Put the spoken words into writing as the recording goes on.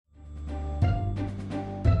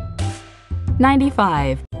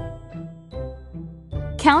95.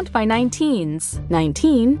 Count by 19s.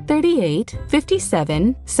 19, 38,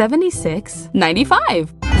 57, 76,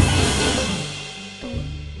 95.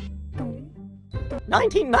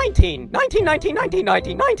 19, 19, 19, 19, 19,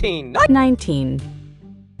 19, 19, 19.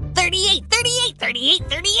 38, 38, 38,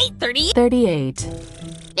 38, 38. 38.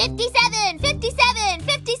 57, 57,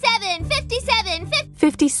 57, 57,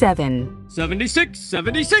 57. 76,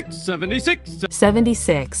 76, 76.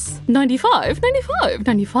 76. 95, 95,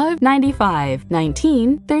 95. 95.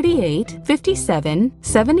 19, 38, 57,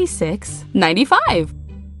 76, 95.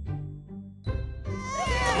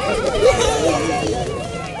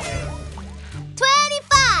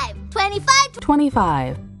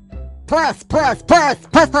 25. Plus. Plus.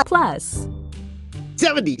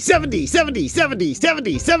 70. 70.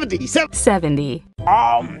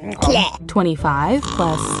 25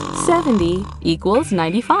 plus 70 equals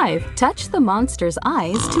 95. Touch the monster's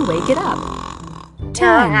eyes to wake it up.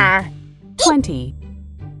 10, 20,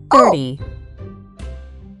 30,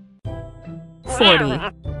 40,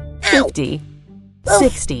 50,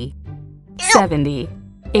 60, 70,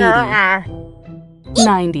 80,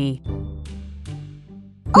 90,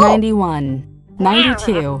 91,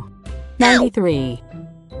 92, 93,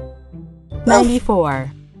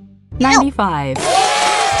 94, 95.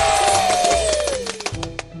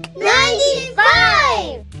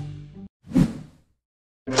 95!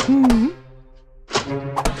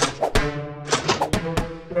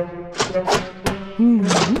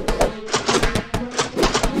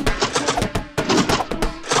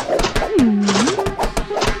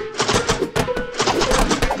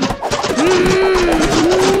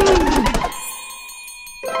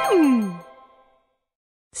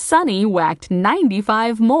 Sunny whacked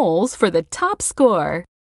 95 moles for the top score.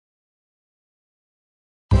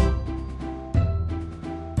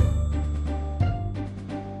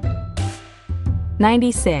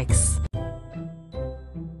 96.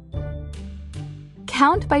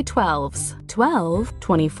 Count by 12s. 12,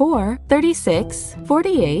 24, 36,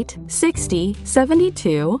 48, 60,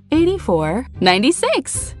 72, 84,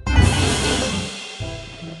 96.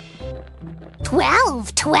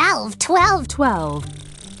 12, 12, 12. 12.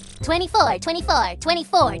 24, 24,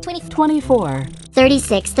 24, 24. 24.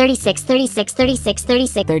 36, 36, 36, 36,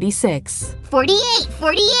 36. 36. 48,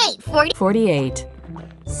 48, 40. 48.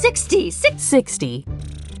 60, 60.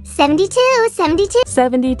 72, 72.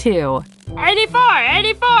 72. 84,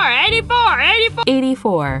 84, 84, 84.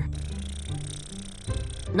 84.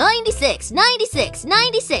 96, 96,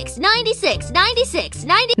 96, 96, 96,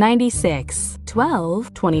 90. 96.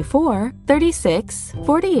 12, 24, 36,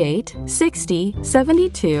 48, 60,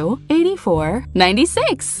 72, 84,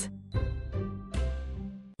 96.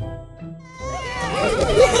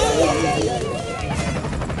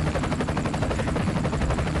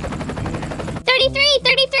 33,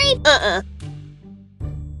 33.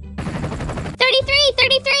 33,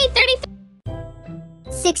 33, 33.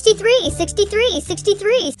 63, 63,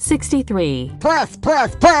 63. 63. Plus.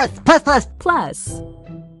 Plus.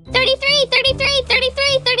 33, 33,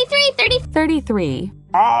 33, 33, 33.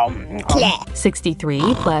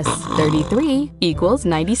 63 plus 33 equals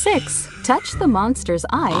 96. Touch the monster's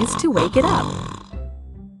eyes to wake it up.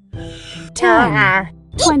 10,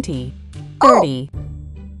 20, 30,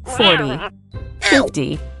 40,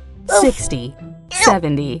 50, 60,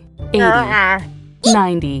 70, 80,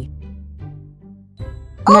 90,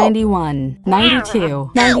 91,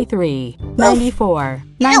 92, 93, 94,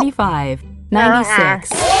 95,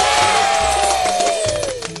 96.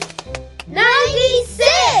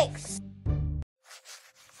 96!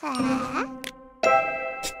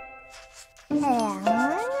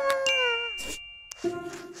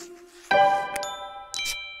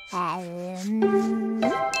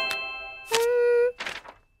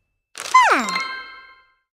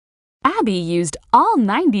 Abby used all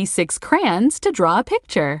 96 crayons to draw a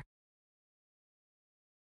picture.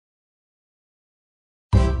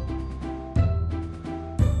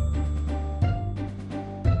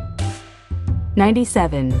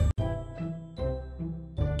 97.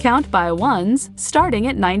 Count by ones starting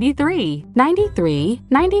at 93. 93,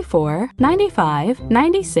 94, 95,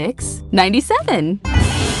 96, 97.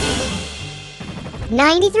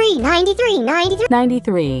 93, 93, 93.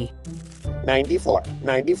 93. 94.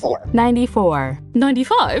 94.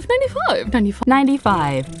 95, 95, 95.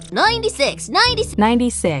 95. 96, 96.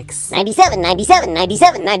 96. 97, 97,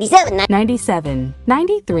 97, 97. 97.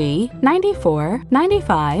 93, 94,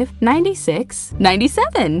 95, 96,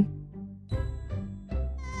 97.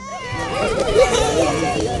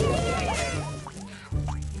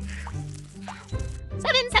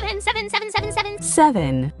 7, 7, 7, 7, 7, 7.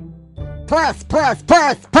 7. Plus. Plus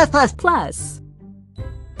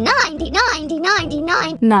 90, 90, 90,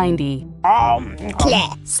 90. 90.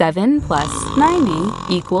 7 plus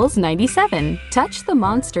 90 equals 97. Touch the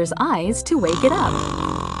monster's eyes to wake it up.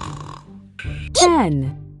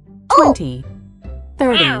 10, 20,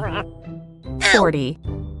 30, 40,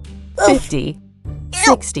 50,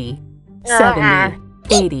 60, 70,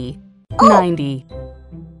 80, 90,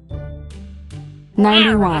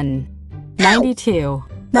 91, 92,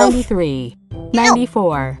 93,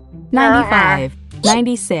 94, 95,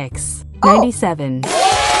 96, 97. 97!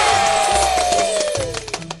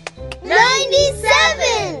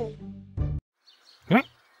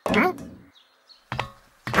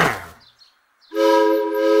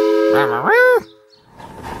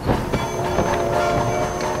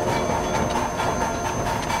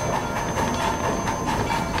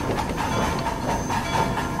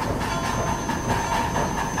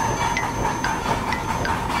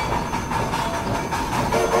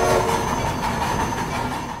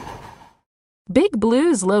 Big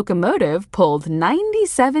Blue's locomotive pulled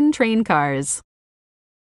 97 train cars.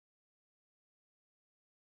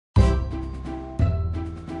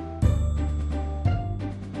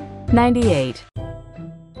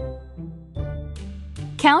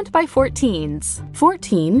 Count by 14s.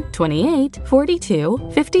 14, 28,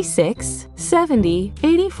 42, 56, 70,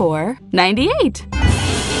 84, 98.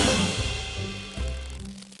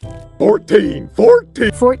 14.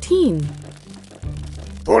 14, 28.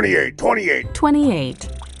 28,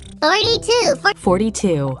 42,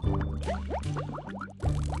 42,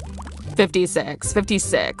 56,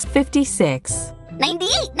 56, 56,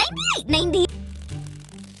 98, 98, 90.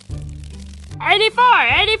 84,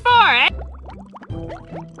 84,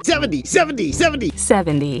 70. 70,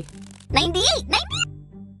 98, 98,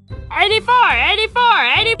 84,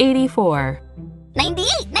 84, 84, 98,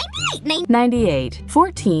 98, 98,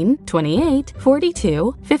 14, 28,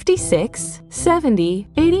 42, 56, 70,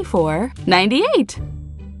 84, 98.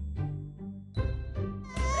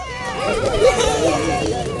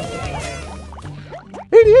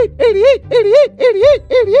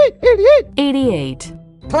 88.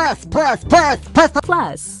 Plus. Plus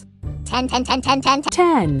 10, 10, 10, 10, 10, 10.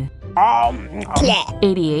 10.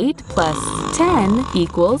 88 plus 10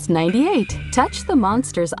 equals 98. Touch the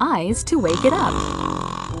monster's eyes to wake it up.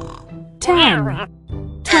 10,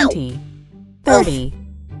 20, 30,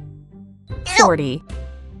 40,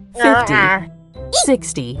 50,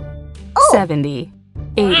 60, 70,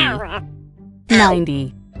 80,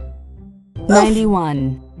 90,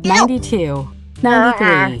 91, 92,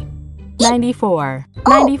 93, 94,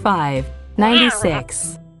 95,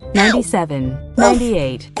 96, 97,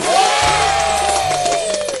 98.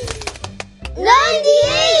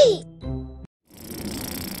 98!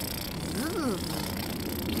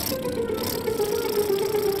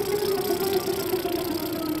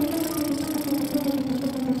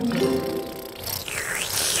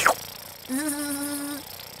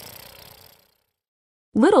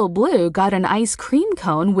 Little Blue got an ice cream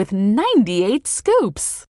cone with 98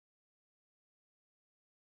 scoops.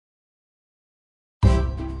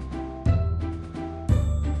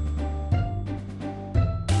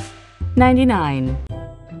 99.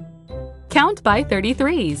 Count by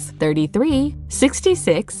 33s. 33,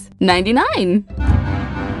 66, 99. 33,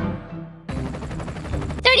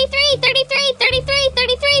 33, 33,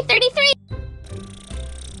 33, 33.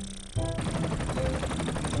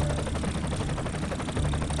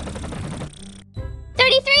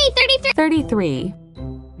 33, 33,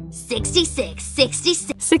 66,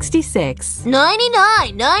 66. 66,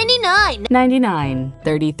 99, 99. 99.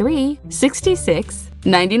 33, 66,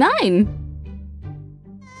 99.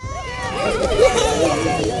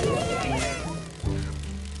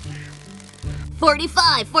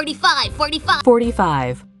 45, 45, 45.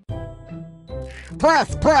 45.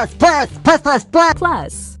 Plus. Plus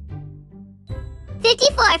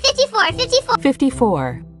 54, 54, 54.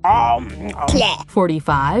 54.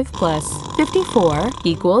 45 plus 54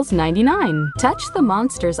 equals 99. Touch the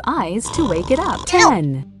monster's eyes to wake it up.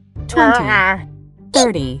 10, 20,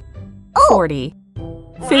 30, 40,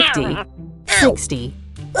 50, 60,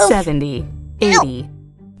 70, 80,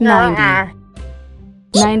 90,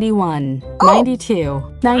 91, 92,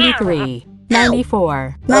 93,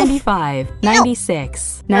 94, 95,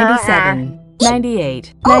 96, 97,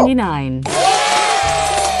 98, 99. 99!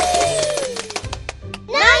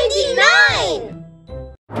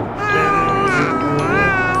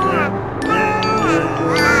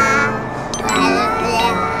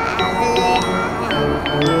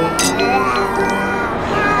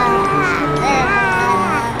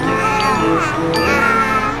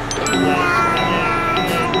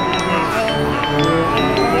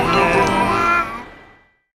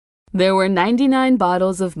 There were 99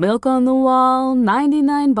 bottles of milk on the wall,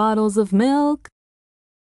 99 bottles of milk.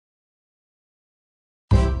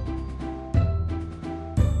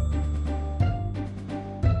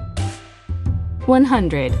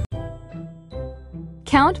 100.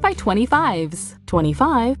 Count by 25s.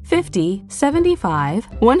 25, 50, 75,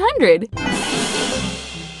 100.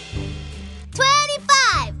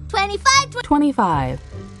 25, 25, 25,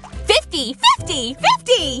 50, 50,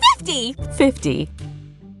 50, 50. 50,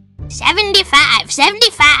 75,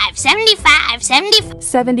 75, 75, 75.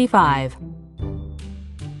 75,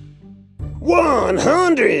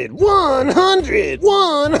 100! 100!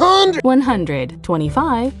 100! 100,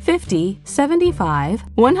 25, 50, 75,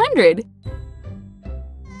 100.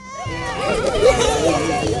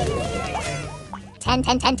 10,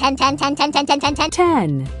 10, 10, 10, 10, 10, 10, 10, 10, 10, 10.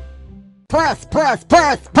 10 Plus!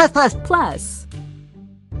 plus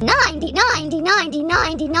 90, 90, 90,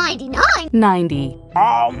 90, 99. 90.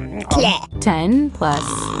 10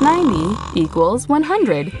 plus 90 equals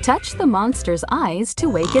 100. Touch the monster's eyes to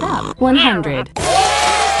wake it up. 100.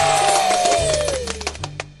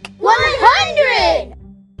 100!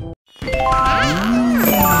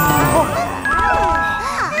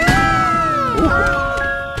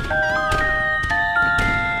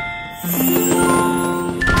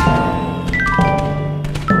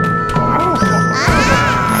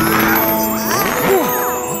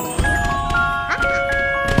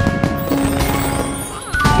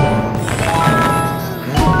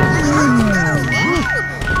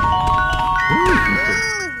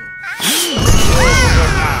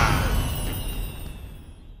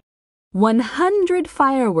 100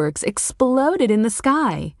 fireworks exploded in the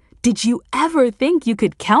sky. Did you ever think you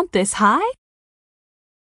could count this high?